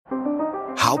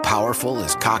How powerful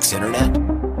is Cox Internet?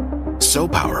 So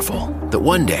powerful that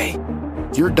one day,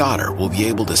 your daughter will be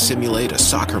able to simulate a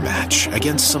soccer match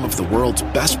against some of the world's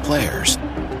best players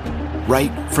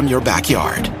right from your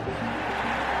backyard.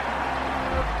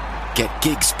 Get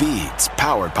gig speeds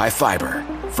powered by fiber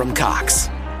from Cox.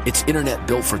 It's internet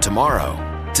built for tomorrow,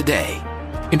 today.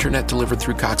 Internet delivered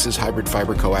through Cox's hybrid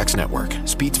fiber coax network.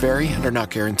 Speeds vary and are not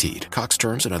guaranteed. Cox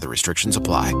terms and other restrictions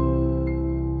apply.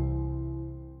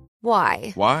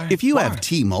 Why? If you have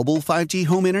T-Mobile 5G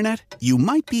home internet, you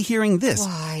might be hearing this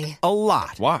Why? a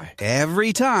lot. Why?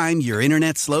 Every time your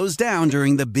internet slows down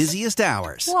during the busiest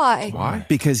hours. Why?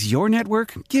 Because your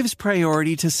network gives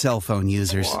priority to cell phone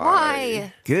users.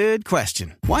 Why? Good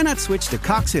question. Why not switch to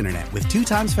Cox Internet with 2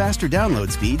 times faster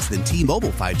download speeds than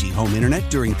T-Mobile 5G home internet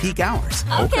during peak hours?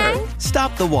 Okay.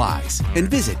 Stop the whys and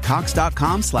visit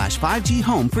cox.com/5G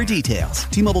home for details.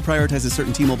 T-Mobile prioritizes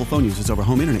certain T-Mobile phone users over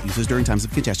home internet users during times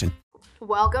of congestion.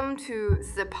 Welcome to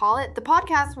Zipolit, the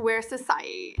podcast where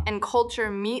society and culture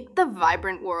meet the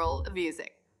vibrant world of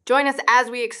music. Join us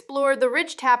as we explore the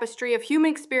rich tapestry of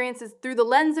human experiences through the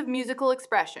lens of musical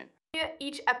expression.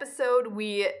 Each episode,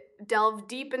 we delve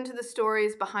deep into the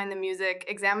stories behind the music,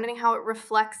 examining how it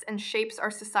reflects and shapes our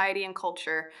society and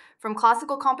culture. From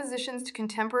classical compositions to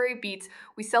contemporary beats,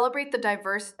 we celebrate the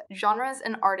diverse genres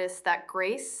and artists that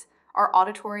grace our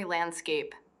auditory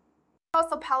landscape.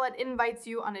 The Palette invites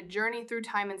you on a journey through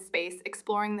time and space,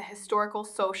 exploring the historical,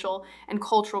 social, and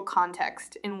cultural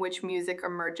context in which music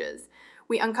emerges.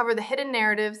 We uncover the hidden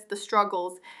narratives, the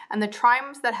struggles, and the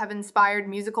triumphs that have inspired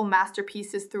musical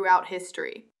masterpieces throughout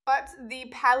history. But the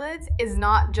Palette is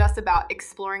not just about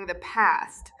exploring the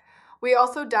past. We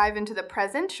also dive into the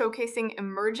present, showcasing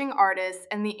emerging artists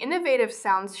and the innovative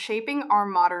sounds shaping our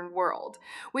modern world.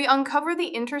 We uncover the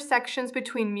intersections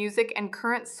between music and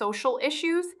current social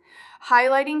issues,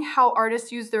 highlighting how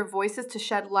artists use their voices to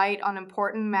shed light on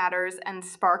important matters and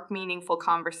spark meaningful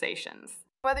conversations.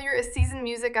 Whether you're a seasoned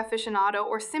music aficionado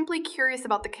or simply curious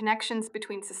about the connections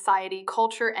between society,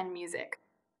 culture, and music,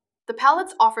 The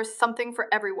Palettes offers something for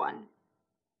everyone.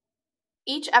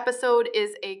 Each episode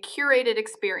is a curated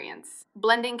experience,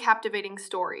 blending captivating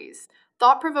stories,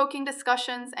 thought-provoking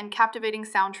discussions, and captivating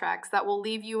soundtracks that will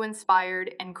leave you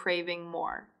inspired and craving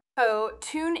more. So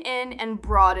tune in and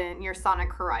broaden your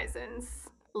sonic horizons.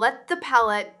 Let The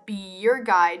Palette be your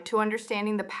guide to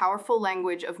understanding the powerful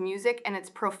language of music and its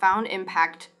profound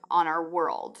impact on our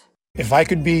world. If I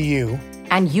could be you.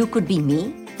 And you could be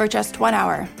me for just 1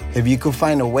 hour. If you could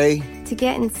find a way to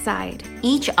get inside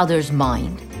each other's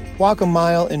mind. Walk a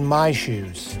mile in my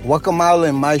shoes. Walk a mile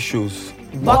in my shoes.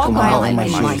 Walk a mile in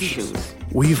my shoes.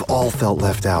 We've all felt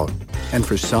left out. And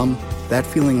for some, that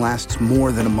feeling lasts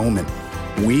more than a moment.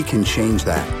 We can change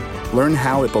that. Learn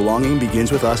how at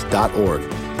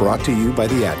belongingbeginswithus.org. Brought to you by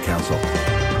the Ad Council.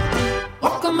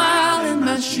 Walk a mile in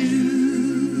my shoes.